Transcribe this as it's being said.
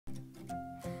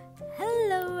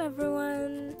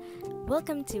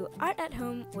Welcome to Art at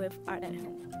Home with Art at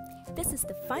Home. This is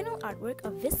the final artwork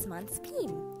of this month's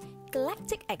theme,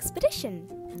 Galactic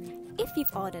Expedition. If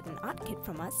you've ordered an art kit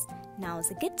from us, now is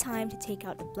a good time to take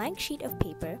out a blank sheet of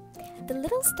paper, the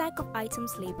little stack of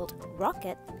items labeled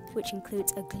Rocket, which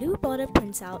includes a glue border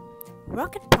printout,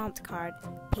 rocket prompt card,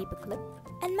 paperclip,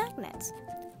 and magnets.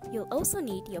 You'll also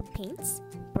need your paints,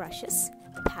 brushes,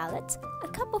 palette, a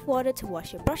cup of water to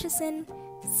wash your brushes in,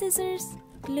 scissors,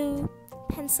 glue,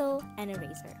 pencil, and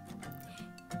eraser.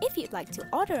 If you'd like to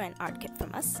order an art kit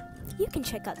from us, you can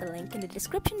check out the link in the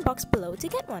description box below to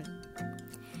get one.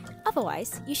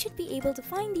 Otherwise, you should be able to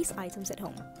find these items at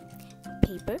home: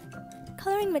 paper,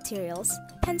 coloring materials,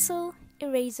 pencil,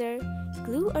 eraser,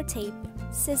 glue or tape,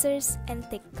 scissors, and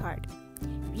thick card.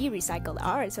 We recycled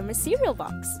ours from a cereal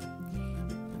box.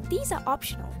 These are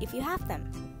optional if you have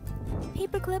them: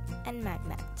 paperclip and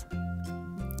magnet.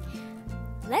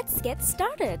 Let's get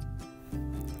started!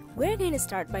 We're going to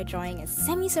start by drawing a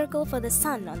semicircle for the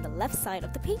sun on the left side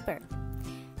of the paper.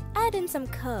 Add in some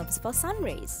curves for sun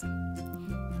rays.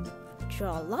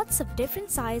 Draw lots of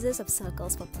different sizes of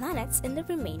circles for planets in the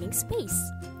remaining space.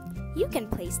 You can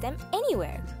place them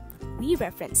anywhere. We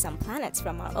referenced some planets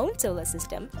from our own solar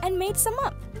system and made some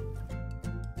up.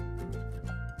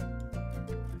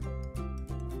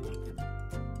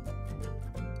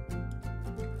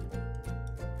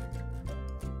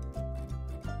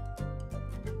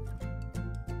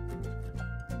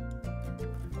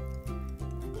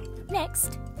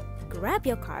 Next, grab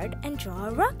your card and draw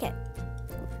a rocket.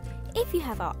 If you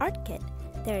have our art kit,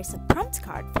 there is a prompt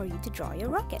card for you to draw your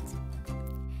rocket.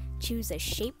 Choose a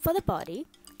shape for the body,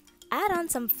 add on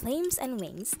some flames and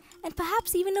wings, and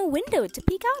perhaps even a window to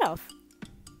peek out of.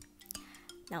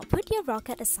 Now put your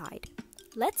rocket aside.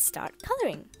 Let's start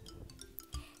coloring.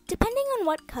 Depending on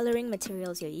what coloring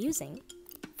materials you're using,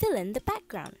 fill in the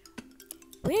background.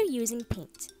 We're using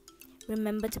paint.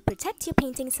 Remember to protect your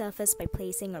painting surface by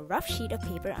placing a rough sheet of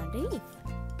paper underneath.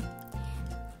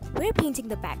 We're painting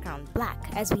the background black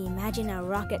as we imagine our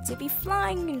rocket to be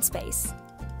flying in space.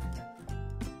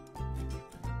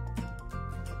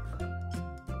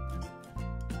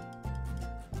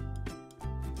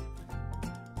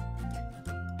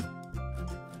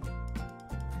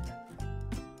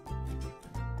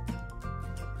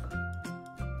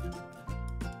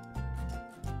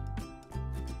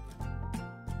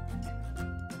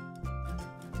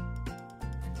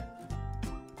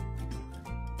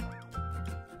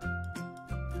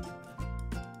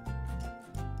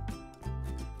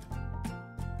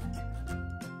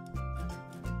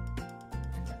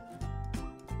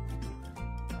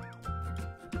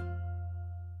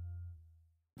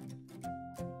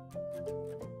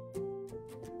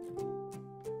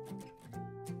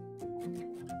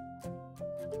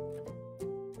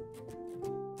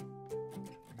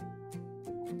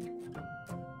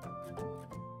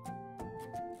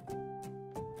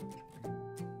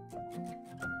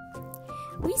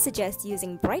 We suggest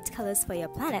using bright colors for your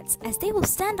planets as they will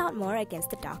stand out more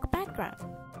against the dark background.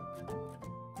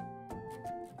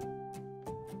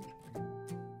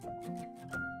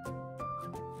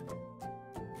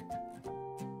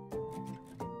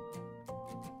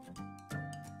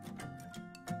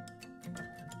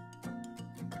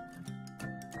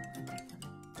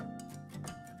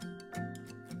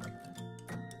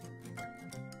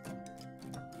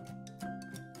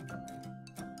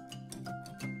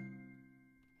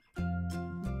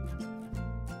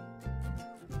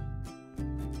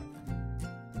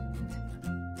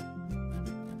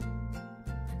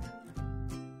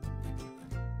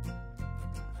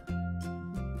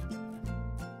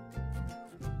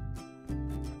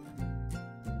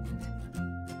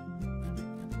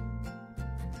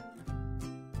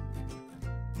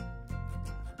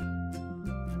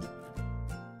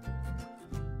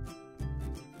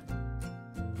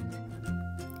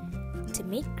 To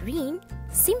make green,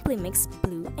 simply mix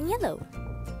blue and yellow.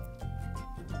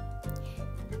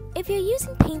 If you're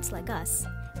using paints like us,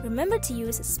 remember to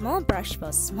use a small brush for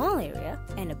a small area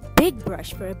and a big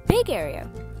brush for a big area.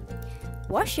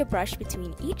 Wash your brush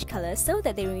between each color so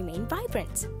that they remain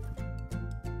vibrant.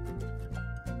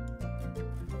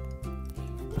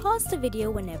 Pause the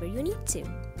video whenever you need to.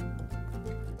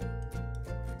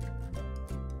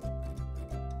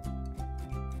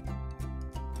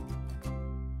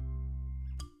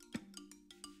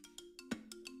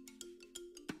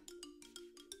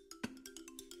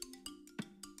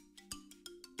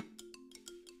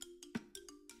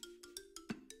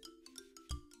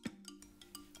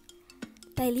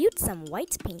 Dilute some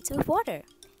white paint with water.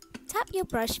 Tap your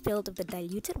brush filled with the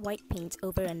diluted white paint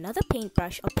over another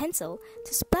paintbrush or pencil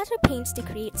to splatter paints to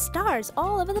create stars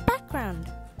all over the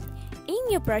background. aim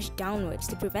your brush downwards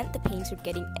to prevent the paint from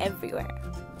getting everywhere.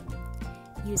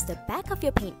 Use the back of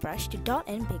your paintbrush to dot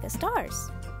in bigger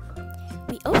stars.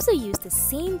 We also use the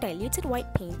same diluted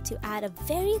white paint to add a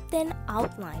very thin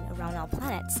outline around our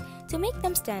planets to make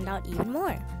them stand out even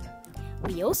more.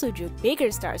 We also drew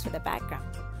bigger stars for the background.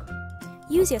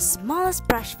 Use your smallest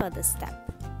brush for this step.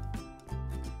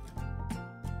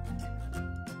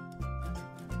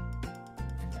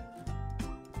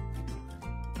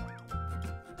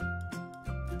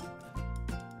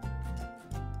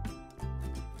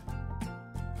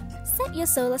 Set your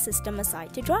solar system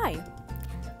aside to dry.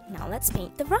 Now let's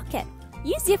paint the rocket.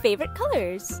 Use your favorite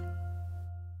colors.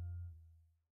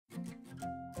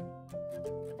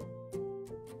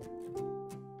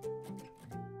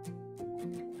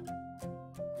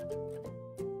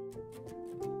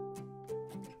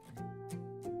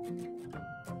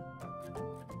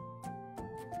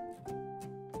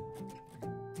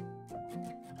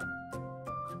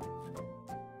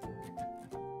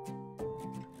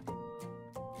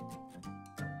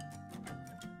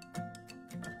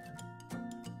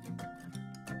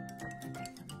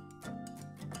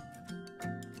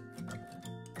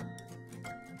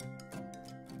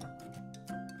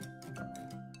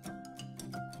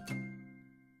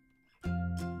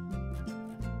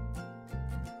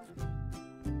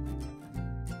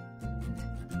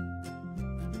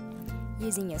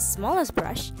 Using your smallest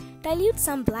brush, dilute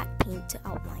some black paint to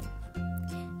outline.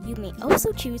 You may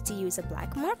also choose to use a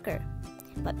black marker,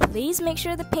 but please make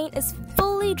sure the paint is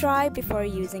fully dry before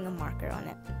using a marker on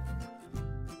it.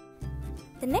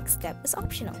 The next step is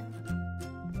optional.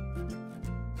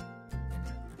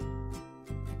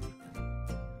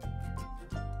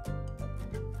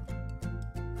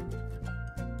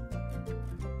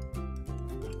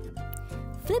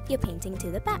 Flip your painting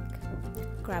to the back.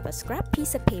 Grab a scrap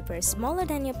piece of paper smaller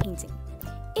than your painting.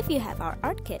 If you have our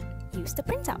art kit, use the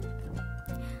printout.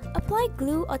 Apply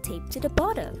glue or tape to the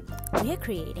border. We are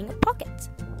creating a pocket.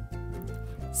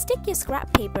 Stick your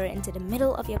scrap paper into the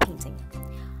middle of your painting.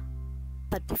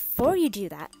 But before you do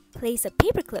that, place a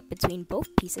paper clip between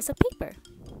both pieces of paper.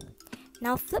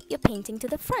 Now flip your painting to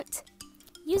the front.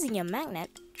 Using your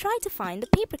magnet, try to find the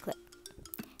paper clip.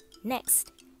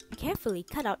 Next, carefully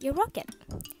cut out your rocket.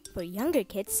 For younger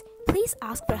kids, please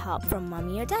ask for help from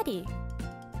mommy or daddy.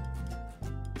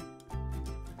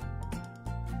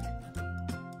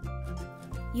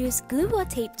 Use glue or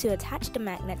tape to attach the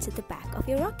magnet to the back of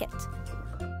your rocket.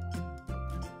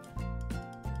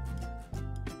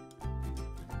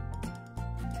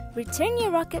 Return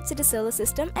your rocket to the solar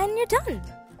system and you're done!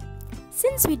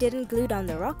 Since we didn't glue down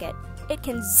the rocket, it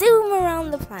can zoom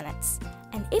around the planets.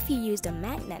 And if you used a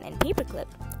magnet and paperclip,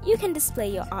 you can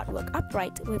display your artwork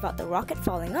upright without the rocket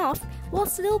falling off while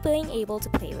still being able to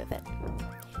play with it.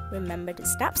 Remember to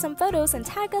snap some photos and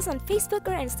tag us on Facebook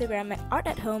or Instagram at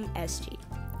ArtAtHomeSG.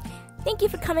 Thank you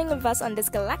for coming with us on this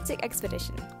galactic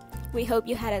expedition. We hope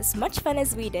you had as much fun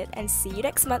as we did and see you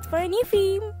next month for a new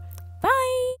theme.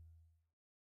 Bye!